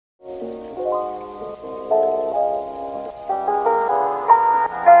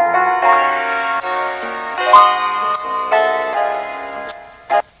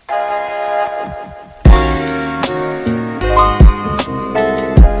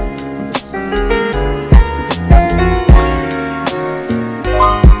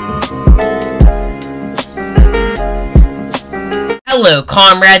Hello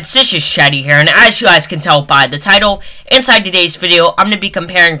comrades, this is Shady here, and as you guys can tell by the title, inside today's video, I'm going to be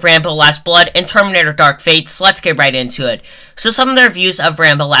comparing Rambo Last Blood and Terminator Dark Fate, so let's get right into it. So some of the reviews of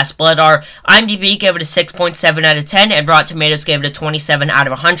Rambo Last Blood are, IMDb gave it a 6.7 out of 10, and Rotten Tomatoes gave it a 27 out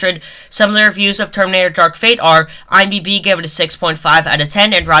of 100. Some of the reviews of Terminator Dark Fate are, IMDb gave it a 6.5 out of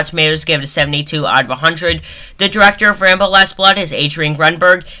 10, and Rotten Tomatoes gave it a 72 out of 100. The director of Rambo Last Blood is Adrian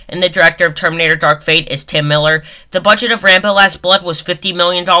Grunberg, and the director of Terminator Dark Fate is Tim Miller. The budget of Rambo Last Blood was $50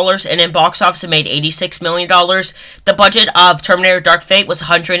 million, and in box office it made $86 million. The budget of Terminator Dark Fate was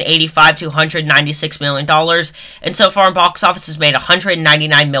 $185 to $196 million, and so far in box office has made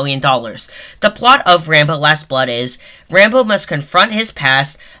 $199 million. The plot of Rambo Last Blood is, Rambo must confront his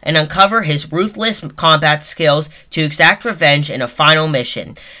past and uncover his ruthless combat skills to exact revenge in a final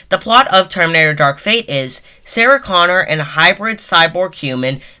mission. The plot of Terminator Dark Fate is, Sarah Connor, an hybrid cyborg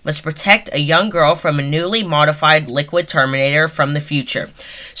human, must protect a young girl from a newly modified liquid Terminator from the future.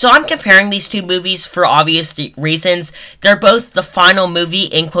 So I'm comparing these two movies for obvious reasons. They're both the final movie,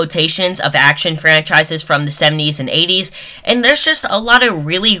 in quotations, of action franchises from the 70s and 80s, and there's just a lot of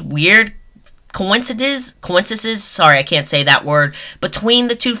really weird coincidences, sorry, I can't say that word, between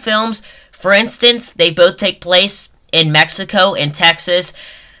the two films. For instance, they both take place in Mexico and Texas,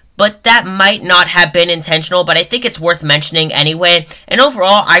 but that might not have been intentional, but I think it's worth mentioning anyway. And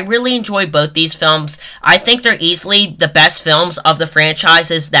overall, I really enjoy both these films. I think they're easily the best films of the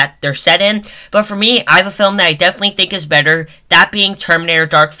franchises that they're set in, but for me, I have a film that I definitely think is better, that being Terminator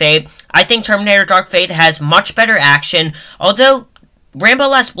Dark Fate. I think Terminator Dark Fate has much better action, although Rambo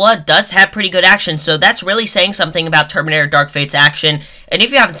Last Blood does have pretty good action, so that's really saying something about Terminator Dark Fate's action. And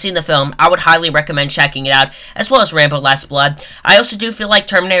if you haven't seen the film, I would highly recommend checking it out, as well as Rambo Last Blood. I also do feel like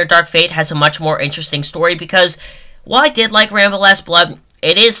Terminator Dark Fate has a much more interesting story because, while I did like Rambo Last Blood,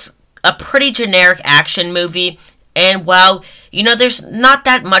 it is a pretty generic action movie. And while, you know, there's not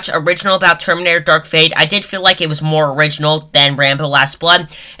that much original about Terminator Dark Fate, I did feel like it was more original than Rambo Last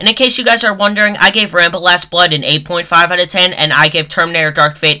Blood. And in case you guys are wondering, I gave Rambo Last Blood an 8.5 out of 10, and I gave Terminator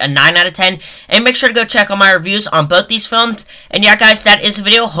Dark Fate a 9 out of 10. And make sure to go check out my reviews on both these films. And yeah, guys, that is the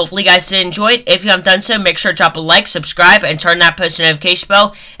video. Hopefully you guys did enjoy it. If you haven't done so, make sure to drop a like, subscribe, and turn that post notification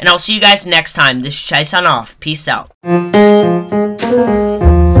bell. And I'll see you guys next time. This is Shai signing off. Peace out.